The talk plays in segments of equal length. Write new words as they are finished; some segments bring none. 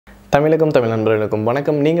தமிழுக்கும் தமிழ் நண்பர்களுக்கும்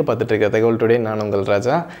வணக்கம். நீங்கள் பார்த்துட்டு இருக்க தகவல் டுடே. நான் உங்கள்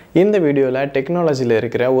ராஜா. இந்த வீடியோவில் டெக்னாலஜியில்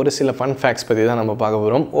இருக்கிற ஒரு சில ஃபன் ஃபேக்ட்ஸ் பற்றி தான் நம்ம பார்க்க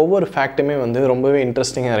போகிறோம். ஒவ்வொரு ஃபேக்ட்டுமே ரொம்பவே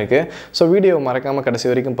இன்ட்ரெஸ்டிங்காக இருக்குது. ஸோ வீடியோ மறக்காமல் கடைசி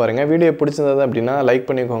வரைக்கும் பாருங்கள். வீடியோ பிடிச்சிருந்தது அப்படின்னா லைக்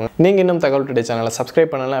பண்ணிக்கோங்க. நீங்கள் இன்னும் தகவல் டுடே சேனலை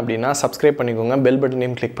சப்ஸ்கிரைப் பண்ணலை அப்படின்னா சப்ஸ்கிரைப் பண்ணிக்கோங்க. பெல்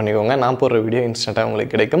பட்டனையும் கிளிக் பண்ணிக்கோங்க. நான் போடுற வீடியோ இன்ஸ்டண்ட்டாக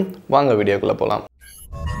உங்களுக்கு கிடைக்கும். வாங்க வீடியோக்குள்ளே போகலாம்.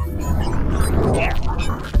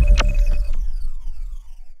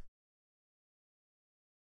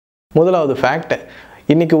 முதலாவது ஃபேக்ட்,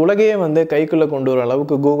 இன்றைக்கி உலகையே கைக்குள்ளே கொண்டு வர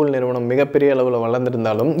அளவுக்கு கூகுள் நிறுவனம் மிகப்பெரிய அளவில்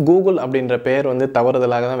வளர்ந்துருந்தாலும் கூகுள் அப்படின்ற பெயர்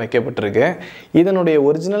தவறுதலாக தான் வைக்கப்பட்டிருக்கு. இதனுடைய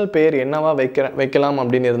ஒரிஜினல் பெயர் என்னவா வைக்கலாம்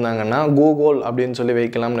அப்படின்னு இருந்தாங்கன்னா கூகுள் அப்படின்னு சொல்லி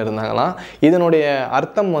வைக்கலாம்னு இருந்தாங்களாம். இதனுடைய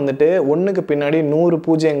அர்த்தம் ஒன்றுக்கு பின்னாடி 100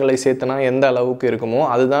 பூஜ்ஜியங்களை சேர்த்துனா எந்த அளவுக்கு இருக்குமோ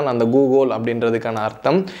அதுதான் அந்த கூகுள் அப்படின்றதுக்கான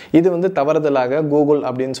அர்த்தம். இது தவறுதலாக கூகுள்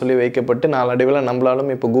அப்படின்னு சொல்லி வைக்கப்பட்டு நாளடைவில்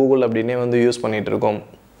நம்மளாலும் இப்போ கூகுள் அப்படின்னே யூஸ் பண்ணிகிட்டு இருக்கோம்.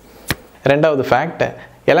 ரெண்டாவது ஃபேக்ட்,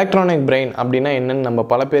 எலக்ட்ரானிக் பிரெயின் அப்படின்னா என்னன்னு நம்ம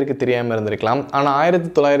பல பேருக்கு தெரியாமல் இருந்திருக்கலாம். ஆனால்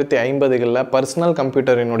 1950களில் பர்சனல்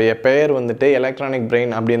கம்ப்யூட்டரினுடைய பெயர் எலக்ட்ரானிக்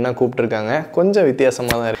பிரெயின் அப்படின்னு தான் கூப்பிட்டுருக்காங்க. கொஞ்சம்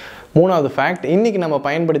வித்தியாசமாக தான் இருக்குது. மூணாவது ஃபேக்ட், இன்றைக்கி நம்ம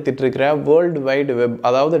பயன்படுத்திட்டு இருக்கிற வேர்ல்டு வைடு வெப்,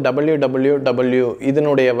 அதாவது www,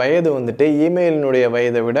 இதனுடைய வயது இமெயிலினுடைய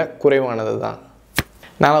வயதை விட குறைவானது தான்.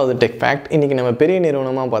 நாலாவது டெக் ஃபேக்ட், இன்றைக்கி நம்ம பெரிய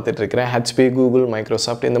நிறுவனமாக பார்த்துட்டு இருக்கிற HP, கூகுள்,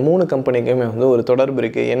 மைக்ரோசாஃப்ட், இந்த 3 கம்பெனிக்குமே ஒரு தொடர்பு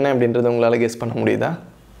இருக்குது. என்ன அப்படின்றது உங்களால் கெஸ் பண்ண முடியுதா?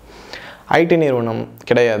 ஐடி நிறுவனம்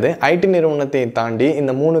கிடையாது. ஐடி நிறுவனத்தை தாண்டி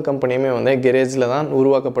இந்த 3 கம்பெனியுமே கெரேஜில் தான்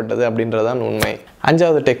உருவாக்கப்பட்டது அப்படின்றதான் உண்மை.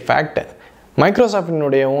 அஞ்சாவது டெக் ஃபேக்ட்,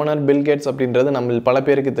 மைக்ரோசாஃப்டினுடைய ஓனர் பில்கேட்ஸ் அப்படின்றது நம்ம பல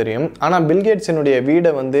பேருக்கு தெரியும். ஆனால் பில்கேட்ஸினுடைய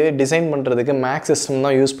வீடை டிசைன் பண்ணுறதுக்கு மேக் சிஸ்டம்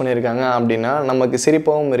தான் யூஸ் பண்ணியிருக்காங்க அப்படின்னா நமக்கு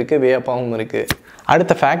சிரிப்பாகவும் இருக்குது, வியப்பாகவும் இருக்குது.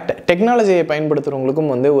 அடுத்த ஃபேக்ட், டெக்னாலஜியை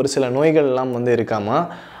பயன்படுத்துகிறவங்களுக்கும் ஒரு சில நோய்கள்லாம் இருக்காமா.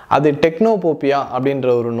 அது டெக்னோபோபியா அப்படின்ற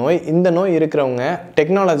ஒரு நோய். இந்த நோய் இருக்கிறவங்க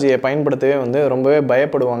டெக்னாலஜியை பயன்படுத்தவே ரொம்பவே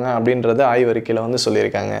பயப்படுவாங்க அப்படின்றத ஆய்வறிக்கையில்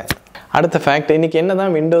சொல்லியிருக்காங்க. அடுத்த ஃபேக்ட், இன்றைக்கி என்ன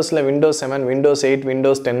தான் விண்டோஸில் விண்டோஸ் 7, விண்டோஸ் 8,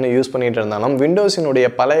 விண்டோஸ் 10 யூஸ் பண்ணிகிட்டு இருந்தாலும் விண்டோஸினுடைய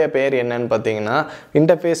பழைய பெயர் என்னன்னு பார்த்தீங்கன்னா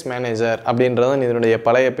இன்டர்ஃபேஸ் மேனேஜர் அப்படின்றதான் இதனுடைய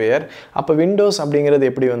பழைய பெயர். அப்போ விண்டோஸ் அப்படிங்கிறது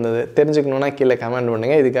எப்படி வந்தது தெரிஞ்சுக்கணுன்னா கீழே கமெண்ட்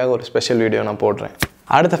பண்ணுங்கள். இதுக்காக ஒரு ஸ்பெஷல் வீடியோ நான் போடுறேன்.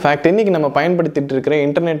 அடுத்த ஃபேக்ட், இன்றைக்கி நம்ம பயன்படுத்திகிட்டு இருக்கிற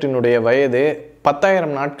இன்டர்நெட்டினுடைய வயது 10,000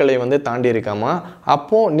 நாட்களை தாண்டி இருக்காமா.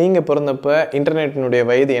 அப்போது நீங்கள் பிறந்தப்போ இன்டர்நெட்டினுடைய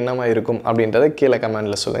வயது என்னமா இருக்கும் அப்படின்றத கீழே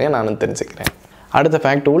கமெண்டில் சொல்லுங்கள், நானும் தெரிஞ்சுக்கிறேன். அடுத்த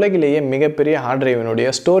ஃபேக்ட், உலகிலேயே மிகப்பெரிய heart டிரைவினுடைய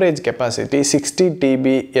storage capacity 60 TB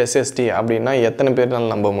SSD அப்படின்னா எத்தனை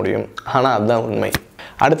பேர்னாலும் நம்ப முடியும்? ஆனால் அதுதான் உண்மை.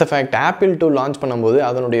 அடுத்த ஃபேக்ட், ஆப்பிள் 2 லான்ச் பண்ணும்போது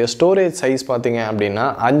அதனுடைய ஸ்டோரேஜ் சைஸ் பார்த்தீங்க அப்படின்னா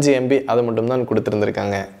 5 MB அது மட்டும்தான்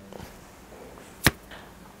கொடுத்துருந்துருக்காங்க.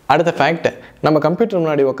 அடுத்த ஃபேக்ட், நம்ம கம்ப்யூட்டர்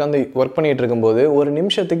முன்னாடி உட்காந்து ஒர்க் பண்ணிகிட்டு இருக்கும்போது ஒரு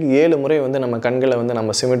நிமிஷத்துக்கு 7 முறை நம்ம கண்களை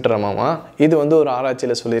நம்ம சிமிட்டுறோமாமா. இது ஒரு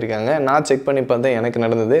ஆராய்ச்சியில் சொல்லியிருக்காங்க. நான் செக் பண்ணி பார்த்தேன், எனக்கு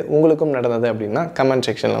நடந்தது. உங்களுக்கும் நடந்தது அப்படின்னா கமெண்ட்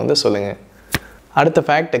செக்ஷனில் சொல்லுங்கள். அடுத்த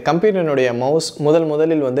ஃபேக்ட், கம்ப்யூட்டரினுடைய மவுஸ்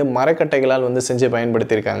முதலில் மரக்கட்டைகளால் செஞ்சு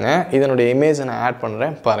பயன்படுத்தியிருக்காங்க. இதனுடைய இமேஜை நான் ஆட்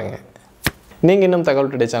பண்ணுறேன், பாருங்கள். நீங்கள் இன்னும் தகவல்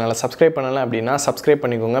டுடே சேனலை சப்ஸ்கிரைப் பண்ணலை அப்படின்னா சப்ஸ்கிரைப்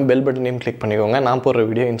பண்ணிக்கோங்க. பெல் பட்டனையும் கிளிக் பண்ணிக்கோங்க. நான் போடுற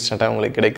வீடியோ இன்ஸ்டண்ட்டாக உங்களுக்கு கிடைக்கும்.